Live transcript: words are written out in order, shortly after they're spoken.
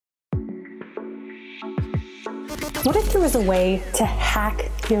What if there was a way to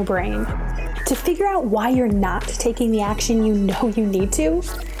hack your brain, to figure out why you're not taking the action you know you need to,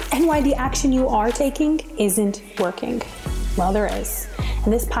 and why the action you are taking isn't working? Well, there is.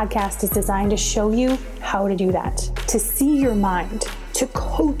 And this podcast is designed to show you how to do that, to see your mind, to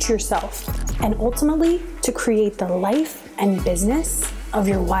coach yourself, and ultimately to create the life and business of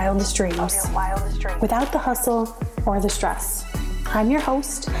your wildest dreams without the hustle or the stress. I'm your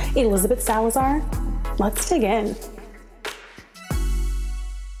host, Elizabeth Salazar. Let's dig in.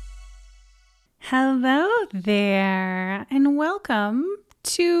 Hello there, and welcome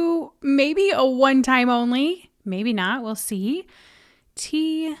to maybe a one-time only, maybe not, we'll see,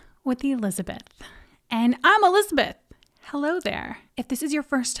 Tea with Elizabeth. And I'm Elizabeth. Hello there. If this is your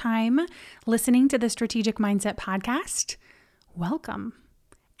first time listening to the Strategic Mindset Podcast, welcome.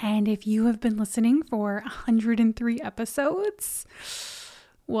 And if you have been listening for 103 episodes,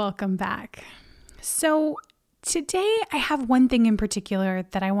 welcome back. So today I have one thing in particular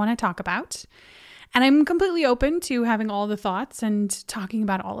that I want to talk about, and I'm completely open to having all the thoughts and talking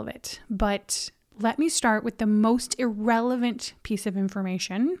about all of it. But let me start with the most irrelevant piece of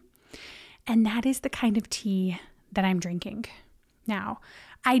information, and that is the kind of tea that I'm drinking. Now,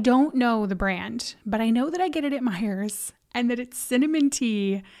 I don't know the brand, but I know that I get it at Meijer's and that it's cinnamon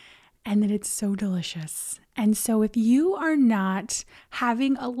tea and that it's so delicious. And so if you are not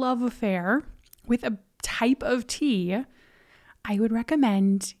having a love affair with a type of tea, I would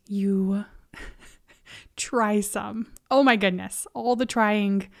recommend you try some. Oh my goodness, all the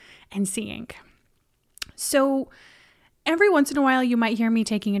trying and seeing. So every once in a while you might hear me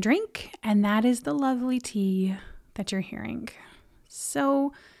taking a drink, and that is the lovely tea that you're hearing.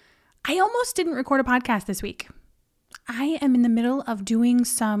 So I almost didn't record a podcast this week. I am in the middle of doing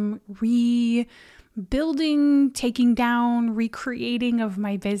some rebuilding, taking down, recreating of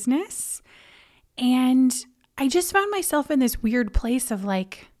my business. And I just found myself in this weird place of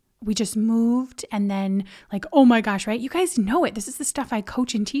like, we just moved and then like, oh my gosh, right? You guys know it. This is the stuff I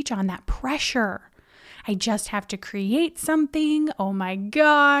coach and teach on, that pressure. I just have to create something. Oh my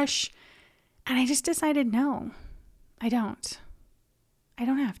gosh. And I just decided, no, I don't. I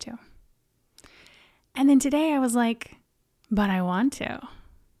don't have to. And then today I was like, but I want to.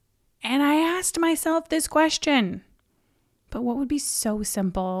 And I asked myself this question, but what would be so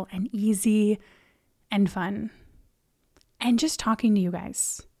simple and easy and fun? And just talking to you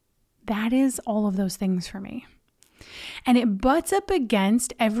guys. That is all of those things for me. And it butts up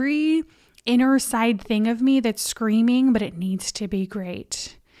against every inner side thing of me that's screaming, but it needs to be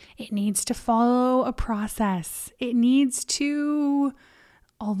great. It needs to follow a process. It needs to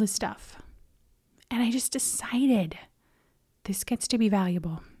all the stuff. And I just decided this gets to be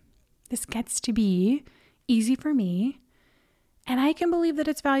valuable. This gets to be easy for me. And I can believe that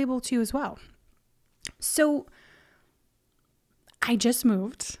it's valuable to you as well. So I just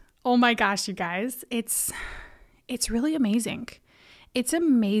moved. Oh my gosh, you guys. It's really amazing. It's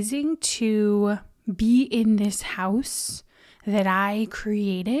amazing to be in this house that I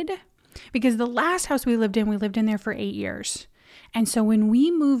created, because the last house we lived in there for 8 years. And so when we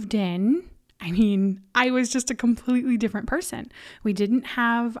moved in, I was just a completely different person. We didn't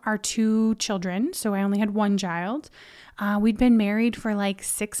have our 2 children, so I only had 1 child. We'd been married for like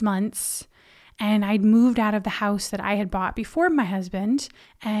 6 months, and I'd moved out of the house that I had bought before my husband,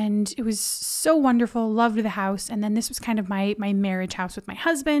 and it was so wonderful, loved the house. And then this was kind of my marriage house with my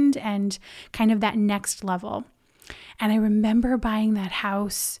husband and kind of that next level. And I remember buying that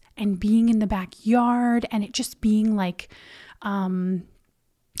house and being in the backyard and it just being like,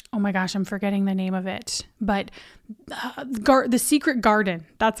 oh my gosh, I'm forgetting the name of it, but the secret garden,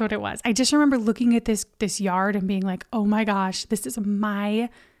 that's what it was. I just remember looking at this yard and being like, oh my gosh, this is my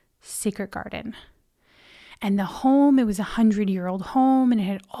secret garden. And the home, it was a 100-year-old home, and it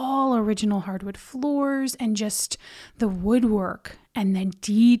had all original hardwood floors, and just the woodwork and the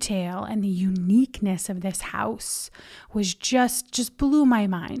detail and the uniqueness of this house was just blew my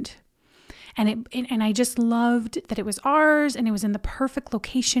mind. And I just loved that it was ours, and it was in the perfect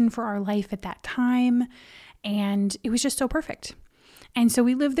location for our life at that time. And it was just so perfect. And so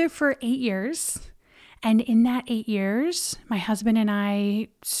we lived there for 8 years. And in that 8 years, my husband and I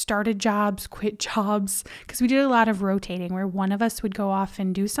started jobs, quit jobs, because we did a lot of rotating where one of us would go off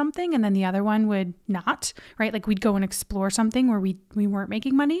and do something and then the other one would not, right? Like we'd go and explore something where we weren't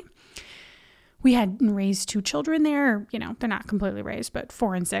making money. We had raised 2 children there, they're not completely raised, but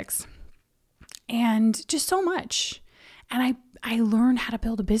 4 and 6. And just so much. And I learned how to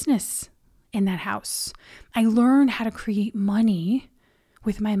build a business in that house. I learned how to create money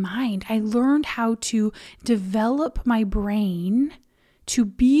with my mind. I learned how to develop my brain to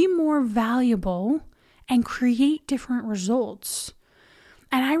be more valuable and create different results.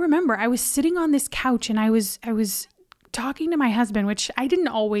 And I remember I was sitting on this couch and I was talking to my husband, which I didn't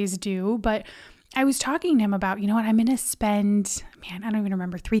always do, but I was talking to him about, you know what, I'm going to spend, I don't even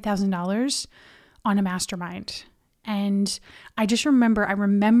remember, $3,000 on a mastermind. And I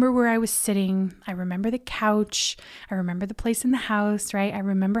remember where I was sitting. I remember the couch. I remember the place in the house, right? I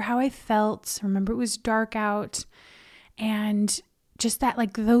remember how I felt. I remember it was dark out. And just that,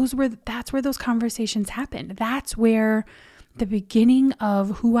 like, that's where those conversations happened. That's where the beginning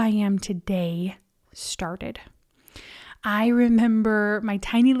of who I am today started. I remember my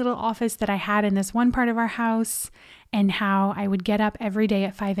tiny little office that I had in this one part of our house and how I would get up every day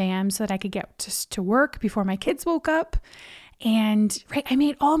at 5 a.m. so that I could get to work before my kids woke up. And I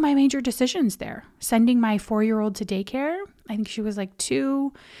made all my major decisions there. Sending my 4-year-old to daycare. I think she was like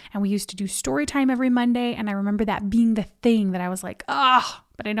 2. And we used to do story time every Monday. And I remember that being the thing that I was like,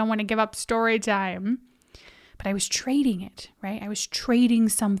 but I don't want to give up story time. But I was trading it, right? I was trading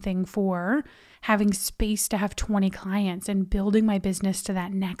something for having space to have 20 clients and building my business to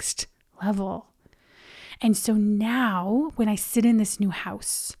that next level. And so now when I sit in this new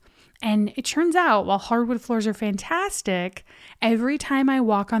house, and it turns out while hardwood floors are fantastic, every time I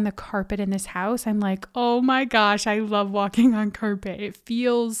walk on the carpet in this house, I'm like, oh my gosh, I love walking on carpet. It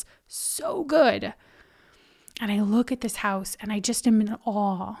feels so good. And I look at this house and I just am in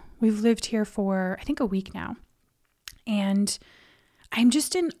awe. We've lived here for, I think, a week now. And I'm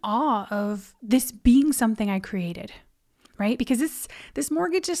just in awe of this being something I created, right? Because this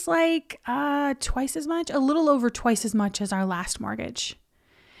mortgage is like twice as much, a little over twice as much as our last mortgage.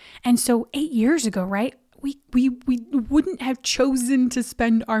 And so 8 years ago, right, we wouldn't have chosen to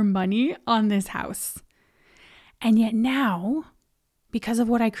spend our money on this house. And yet now, because of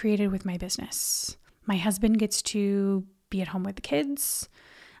what I created with my business, my husband gets to be at home with the kids.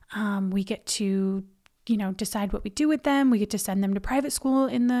 We get to decide what we do with them. We get to send them to private school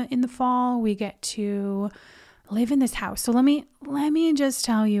in the fall. We get to live in this house. So let me just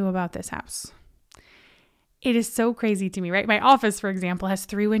tell you about this house. It is so crazy to me, right? My office, for example, has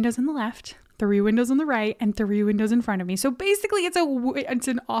 3 windows on the left, 3 windows on the right, and 3 windows in front of me. So basically it's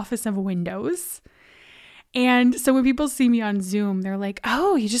an office of windows. And so when people see me on Zoom, they're like,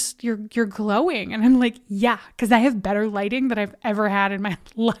 oh, you're glowing. And I'm like, yeah, because I have better lighting than I've ever had in my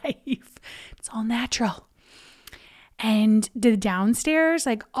life. It's all natural. And the downstairs,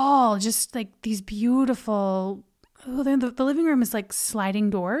 just these beautiful, the living room is like sliding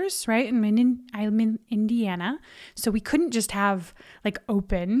doors, right? I'm in Indiana. So we couldn't just have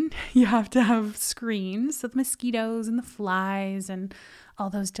open. You have to have screens so the mosquitoes and the flies and all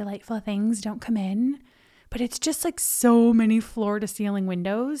those delightful things don't come in. But it's just so many floor to ceiling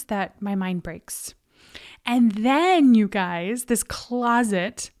windows that my mind breaks. And then, you guys, this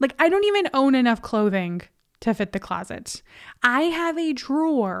closet, I don't even own enough clothing to fit the closet. I have a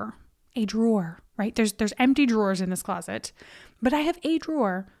drawer, right? There's empty drawers in this closet, but I have a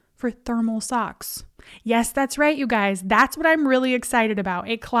drawer for thermal socks. Yes, that's right, you guys. That's what I'm really excited about.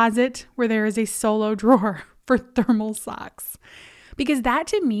 A closet where there is a solo drawer for thermal socks. Because that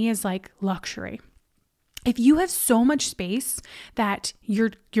to me is like luxury. If you have so much space that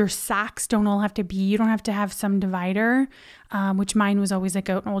your socks don't all have to be, you don't have to have some divider, which mine was always an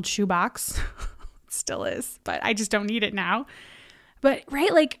old shoebox. It still is, but I just don't need it now. But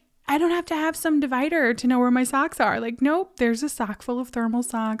right, I don't have to have some divider to know where my socks are. Nope, there's a sock full of thermal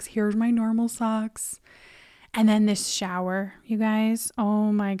socks. Here's my normal socks. And then this shower, you guys,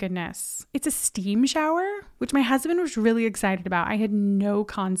 oh my goodness. It's a steam shower, which my husband was really excited about. I had no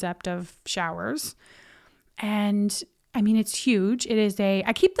concept of showers. And it's huge. It is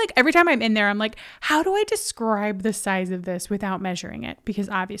I keep every time I'm in there, I'm like, how do I describe the size of this without measuring it? Because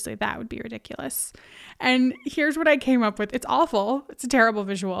obviously that would be ridiculous. And here's what I came up with. It's awful. It's a terrible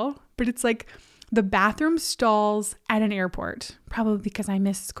visual, but it's the bathroom stalls at an airport, probably because I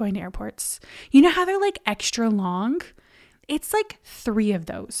miss going to airports. You know how they're extra long? It's 3 of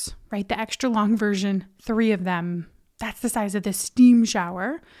those, right? The extra long version, 3 of them. That's the size of this steam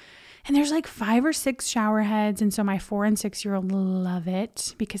shower. And there's 5 or 6 shower heads. And so my 4 and 6-year-old love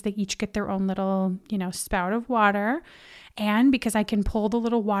it because they each get their own little, spout of water. And because I can pull the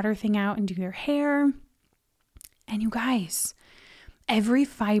little water thing out and do their hair. And you guys, every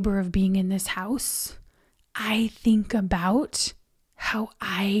fiber of being in this house, I think about how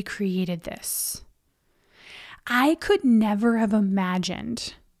I created this. I could never have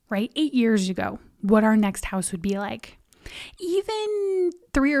imagined, right, 8 years ago, what our next house would be like. Even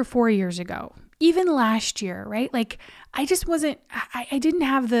 3 or 4 years ago, even last year, right? I just wasn't, I didn't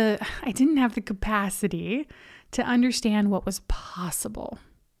have the capacity to understand what was possible.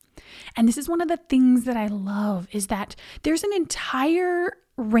 And this is one of the things that I love, is that there's an entire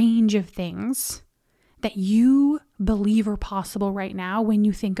range of things that you believe are possible right now when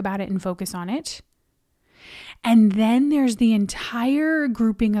you think about it and focus on it. And then there's the entire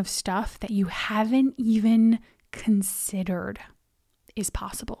grouping of stuff that you haven't even considered is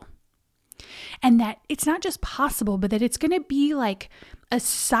possible. And that it's not just possible, but that it's going to be like a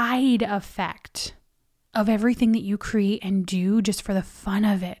side effect of everything that you create and do just for the fun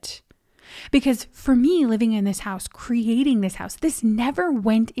of it. Because for me, living in this house, creating this house, this never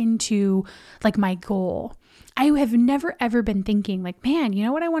went into like my goal. I have never ever been thinking like, man, you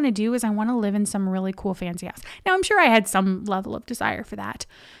know what I want to do is I want to live in some really cool fancy house. Now, I'm sure I had some level of desire for that,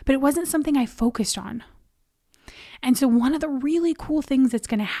 but it wasn't something I focused on. And so one of the really cool things that's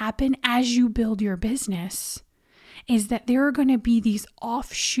going to happen as you build your business is that there are going to be these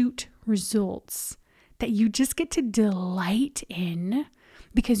offshoot results that you just get to delight in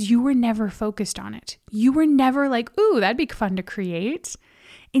because you were never focused on it. You were never like, ooh, that'd be fun to create.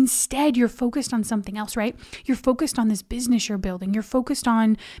 Instead, you're focused on something else, right? You're focused on this business you're building. You're focused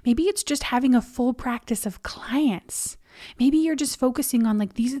on, maybe it's just having a full practice of clients. Maybe you're just focusing on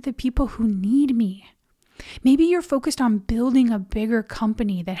like, these are the people who need me. Maybe you're focused on building a bigger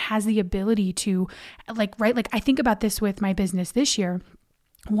company that has the ability to like, right? Like I think about this with my business this year.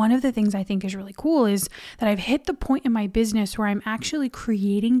 One of the things I think is really cool is that I've hit the point in my business where I'm actually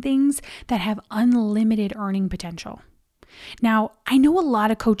creating things that have unlimited earning potential. Now, I know a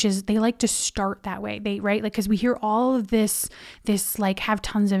lot of coaches, they like to start that way. Right? Like, cause we hear all of this like have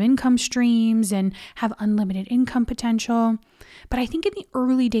tons of income streams and have unlimited income potential. But I think in the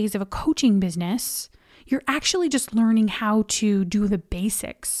early days of a coaching business, you're actually just learning how to do the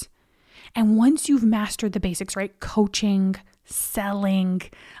basics. And once you've mastered the basics, right? Coaching, selling,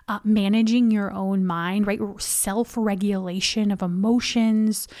 managing your own mind, right? Self-regulation of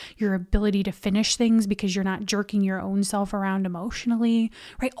emotions, your ability to finish things because you're not jerking your own self around emotionally,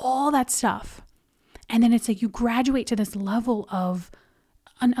 right? All that stuff. And then it's like you graduate to this level of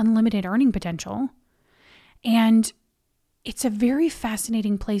unlimited earning potential. And it's a very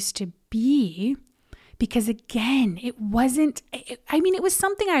fascinating place to be. Because again, it was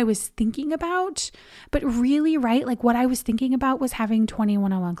something I was thinking about, but really, right? Like what I was thinking about was having 20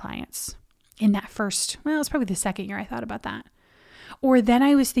 one-on-one clients in that first, well, it's probably the second year I thought about that. Or then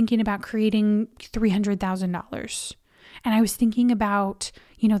I was thinking about creating $300,000. And I was thinking about,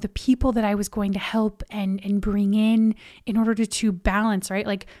 the people that I was going to help and bring in order to balance, right?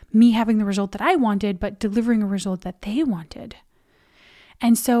 Like me having the result that I wanted, but delivering a result that they wanted.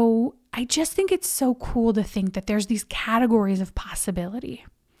 And so I just think it's so cool to think that there's these categories of possibility,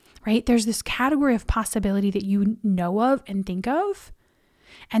 right? There's this category of possibility that you know of and think of.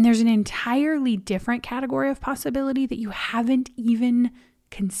 And there's an entirely different category of possibility that you haven't even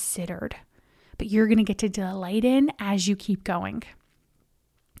considered, but you're going to get to delight in as you keep going.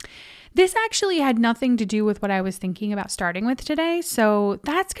 This actually had nothing to do with what I was thinking about starting with today. So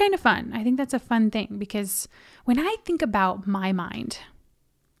that's kind of fun. I think that's a fun thing because when I think about my mind,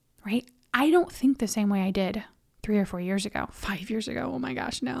 right? I don't think the same way I did 3 or 4 years ago, 5 years ago. Oh my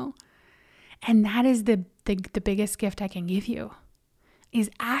gosh, no. And that is the biggest gift I can give you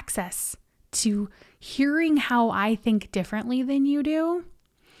is access to hearing how I think differently than you do,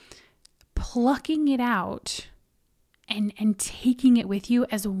 plucking it out and taking it with you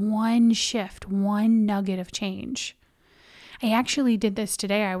as one shift, one nugget of change. I actually did this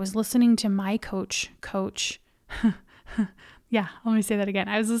today. I was listening to my coach. Yeah, let me say that again.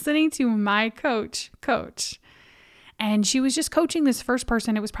 I was listening to my coach, and she was just coaching this first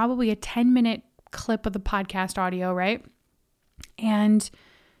person. It was probably a 10-minute clip of the podcast audio, right? And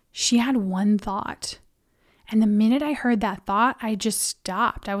she had one thought. And the minute I heard that thought, I just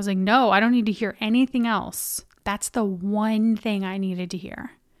stopped. I was like, no, I don't need to hear anything else. That's the one thing I needed to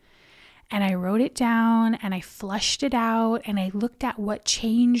hear. And I wrote it down and I flushed it out and I looked at what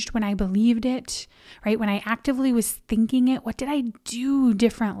changed when I believed it, right? When I actively was thinking it, what did I do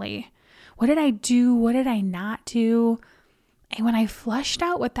differently? What did I do? What did I not do? And when I flushed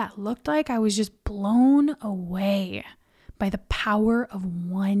out what that looked like, I was just blown away by the power of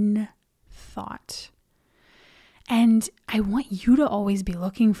one thought. And I want you to always be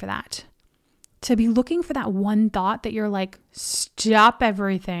looking for that. To be looking for that one thought that you're like, stop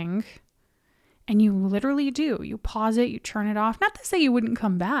everything. And you literally do. You pause it, you turn it off. Not to say you wouldn't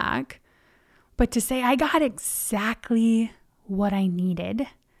come back, but to say, I got exactly what I needed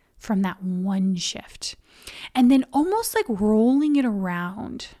from that one shift. And then almost like rolling it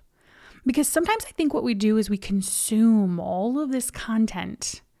around. Because sometimes I think what we do is we consume all of this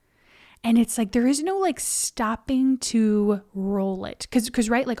content And it's like, there is no like stopping to roll it. Cause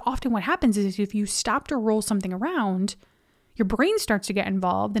right, like often what happens is if you stop to roll something around, your brain starts to get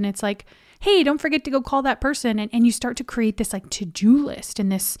involved and it's like, hey, don't forget to go call that person. And you start to create this like to-do list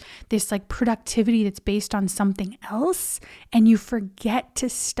and this like productivity that's based on something else. And you forget to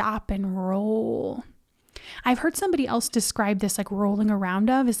stop and roll. I've heard somebody else describe this like rolling around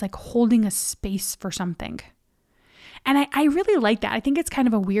of as like holding a space for something. And I really like that. I think it's kind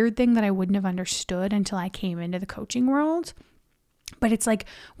of a weird thing that I wouldn't have understood until I came into the coaching world. But it's like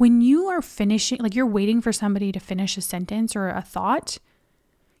when you are finishing, like you're waiting for somebody to finish a sentence or a thought,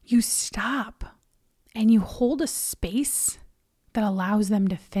 you stop and you hold a space that allows them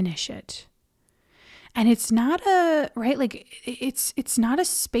to finish it. And it's not it's not a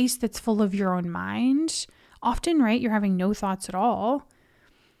space that's full of your own mind. Often, right, you're having no thoughts at all.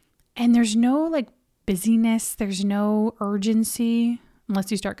 And there's no like busyness, there's no urgency,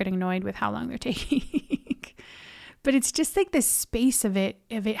 unless you start getting annoyed with how long they're taking. But it's just like this space of it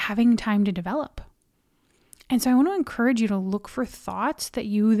having time to develop. And so I want to encourage you to look for thoughts that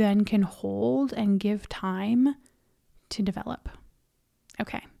you then can hold and give time to develop.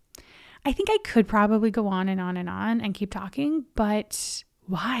 Okay. I think I could probably go on and on and on and keep talking, but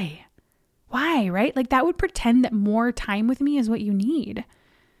why? Why, right? Like that would pretend that more time with me is what you need.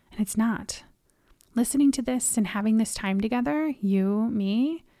 And it's not. Listening to this and having this time together, you,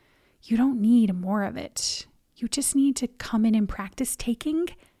 me, you don't need more of it. You just need to come in and practice taking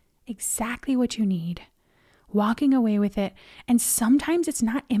exactly what you need, walking away with it. And sometimes it's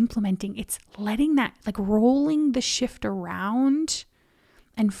not implementing, it's letting that, like rolling the shift around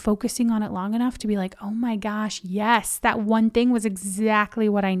and focusing on it long enough to be like, oh my gosh, yes, that one thing was exactly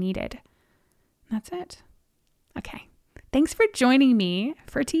what I needed. That's it. Okay. Thanks for joining me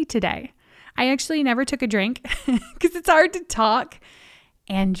for tea today. I actually never took a drink because it's hard to talk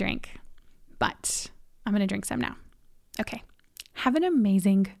and drink, but I'm going to drink some now. Okay. Have an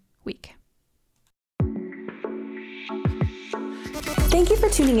amazing week. Thank you for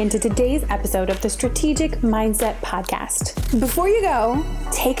tuning into today's episode of the Strategic Mindset Podcast. Before you go,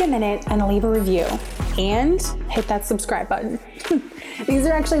 take a minute and leave a review and hit that subscribe button. These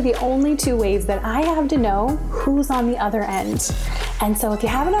are actually the only two ways that I have to know who's on the other end. And so if you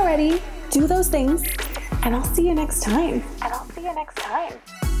haven't already, do those things and I'll see you next time.